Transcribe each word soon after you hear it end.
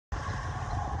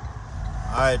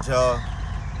Alright, y'all.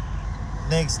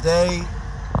 Next day,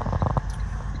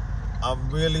 I'm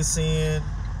really seeing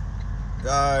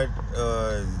God.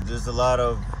 There's a lot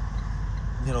of,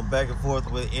 back and forth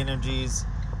with energies,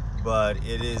 but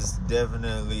it is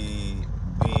definitely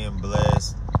being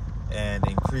blessed and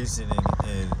increasing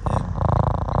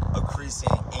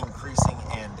increasing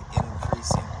and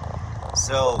increasing.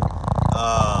 So,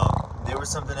 there was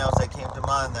something else that came to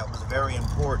mind that was very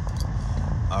important.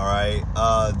 All right,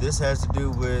 this has to do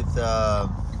with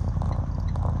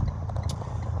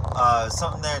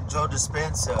something that Joe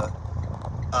Dispenza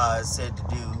said to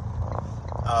do,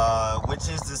 which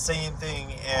is the same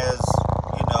thing as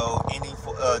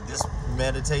this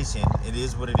meditation. It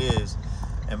is what it is,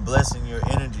 and blessing your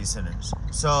energy centers.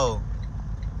 So,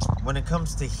 when it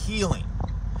comes to healing,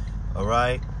 all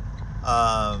right,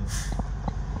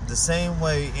 the same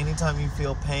way, anytime you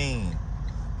feel pain,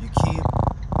 you keep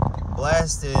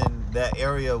blasting that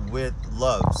area with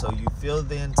love. So you feel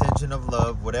the intention of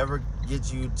love, whatever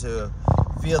gets you to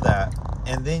feel that,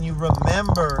 and then you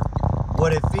remember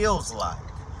what it feels like.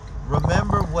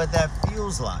 Remember what that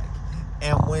feels like,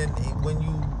 and when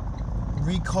you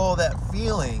recall that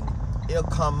feeling, it'll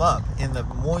come up, and the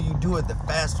more you do it, the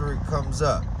faster it comes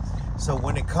up. So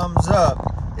when it comes up,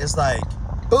 it's like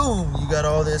boom, you got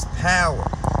all this power.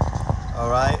 All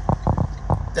right,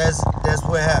 that's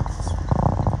what happens.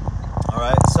 All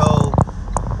right, so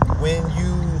when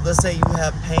let's say you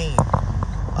have pain,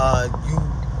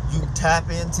 you tap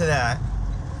into that,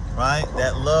 right?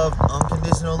 That love,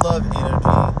 unconditional love energy,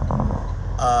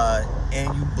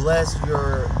 and you bless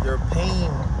your pain,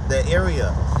 the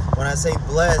area. When I say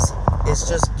bless, it's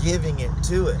just giving it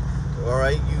to it. All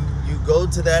right, you go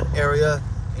to that area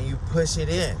and you push it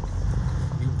in.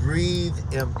 You breathe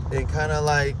and kind of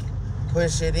like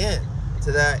push it in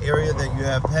to that area that you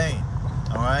have pain.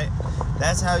 All right,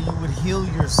 that's how you would heal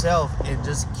yourself, and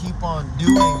just keep on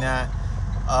doing that,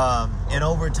 and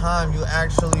over time you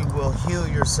actually will heal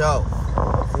yourself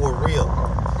for real.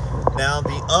 Now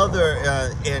the other,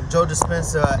 and Joe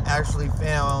Dispenza actually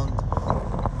found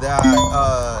that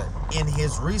in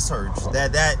his research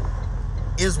that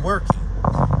is working.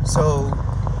 So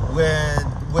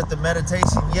with the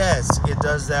meditation, yes, it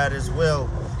does that as well,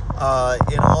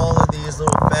 in all of these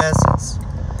little facets.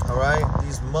 All right,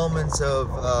 these moments of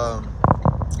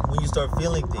when you start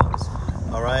feeling things.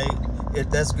 All right,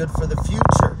 that's good for the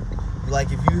future.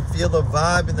 Like if you feel a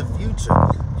vibe in the future,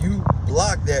 you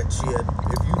block that shit.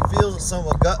 If you feel some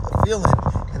gut feeling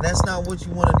and that's not what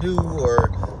you want to do,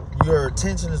 or your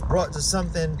attention is brought to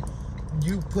something,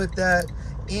 you put that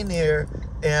in there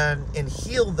and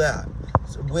heal that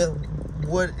with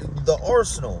what the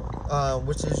arsenal,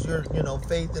 which is your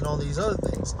faith and all these other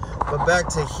things. But back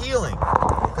to healing.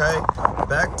 Okay,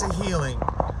 back to healing.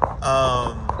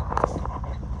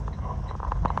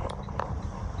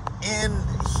 In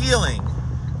healing,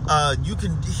 you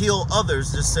can heal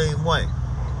others the same way.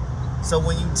 So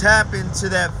when you tap into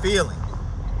that feeling,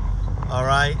 all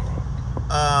right,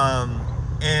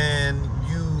 and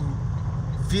you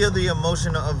feel the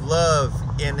emotion of love,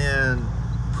 and then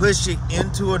push it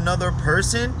into another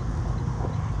person,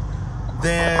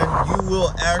 then you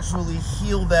will actually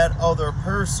heal that other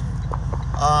person.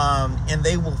 And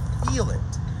they will feel it.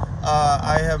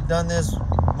 I have done this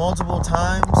multiple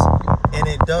times, and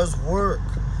it does work.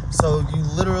 So you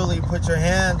literally put your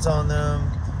hands on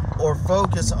them, or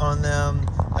focus on them,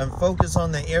 and focus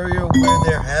on the area where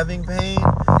they're having pain,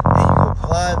 and you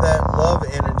apply that love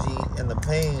energy, and the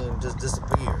pain just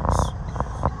disappears.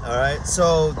 All right,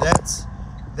 so that's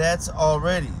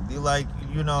already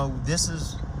this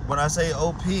is when I say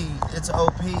OP, it's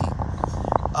OP.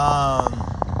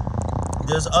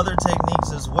 There's other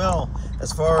techniques as well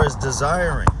as far as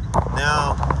desiring.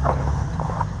 Now,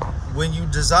 when you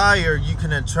desire, you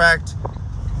can attract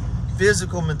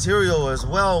physical material as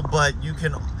well, but you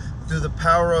can, through the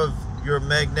power of your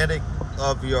magnetic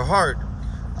of your heart,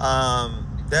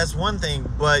 that's one thing,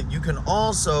 but you can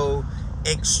also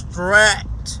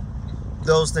extract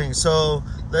those things. So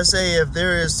let's say if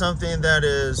there is something that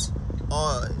is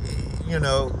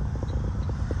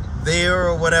there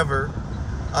or whatever,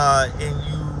 and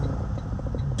you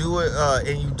do it,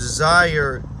 and you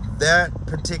desire that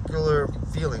particular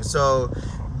feeling. So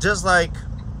just like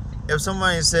if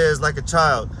somebody says, like a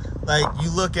child, like you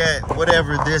look at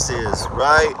whatever this is,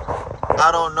 right?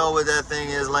 I don't know what that thing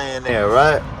is laying there,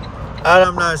 right?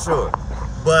 I'm not sure,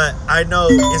 but I know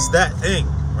it's that thing,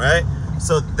 right?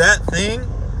 So that thing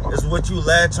is what you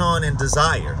latch on and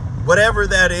desire, whatever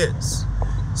that is.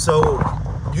 So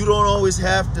you don't always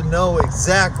have to know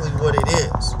exactly what it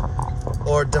is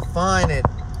or define it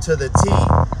to the T,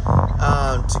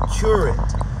 to cure it.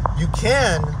 You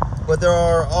can, but there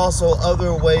are also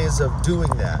other ways of doing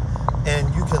that.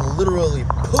 And you can literally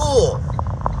pull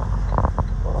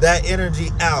that energy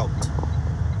out.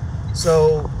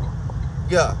 So,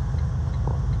 yeah.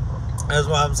 That's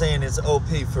why I'm saying it's OP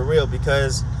for real,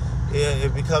 because you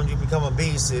become a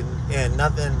beast, and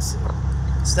nothing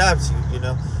stops you, you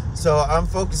know. So I'm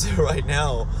focusing right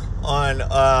now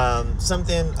on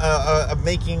something,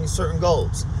 making certain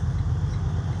goals.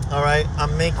 All right,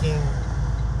 I'm making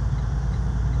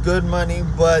good money,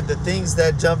 but the things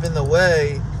that jump in the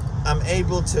way, I'm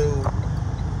able to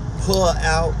pull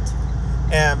out,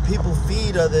 and people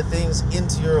feed other things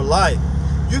into your life.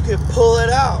 You can pull it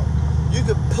out. You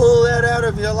can pull that out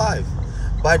of your life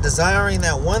by desiring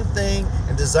that one thing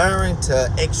and desiring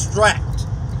to extract,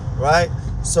 right?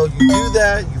 So you do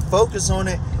that, you focus on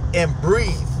it, and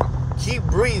breathe. Keep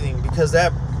breathing, because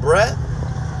that breath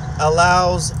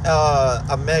allows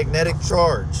a magnetic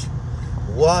charge.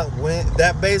 When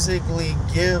that basically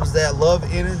gives that love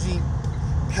energy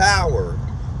power,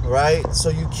 right? So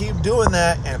you keep doing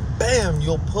that, and bam,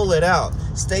 you'll pull it out.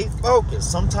 Stay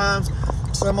focused. Sometimes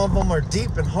some of them are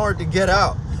deep and hard to get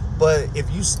out, but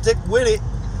if you stick with it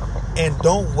and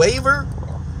don't waver,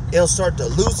 it'll start to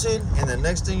loosen, and the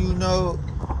next thing you know,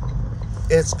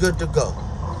 it's good to go.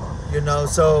 You know,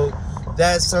 so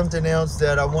that's something else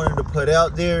that I wanted to put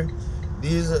out there.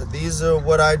 These are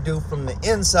what I do from the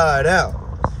inside out.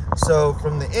 So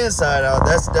from the inside out,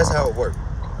 that's how it works.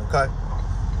 Okay.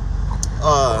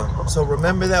 So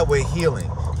remember that we're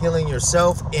healing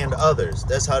yourself and others.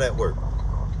 That's how that works.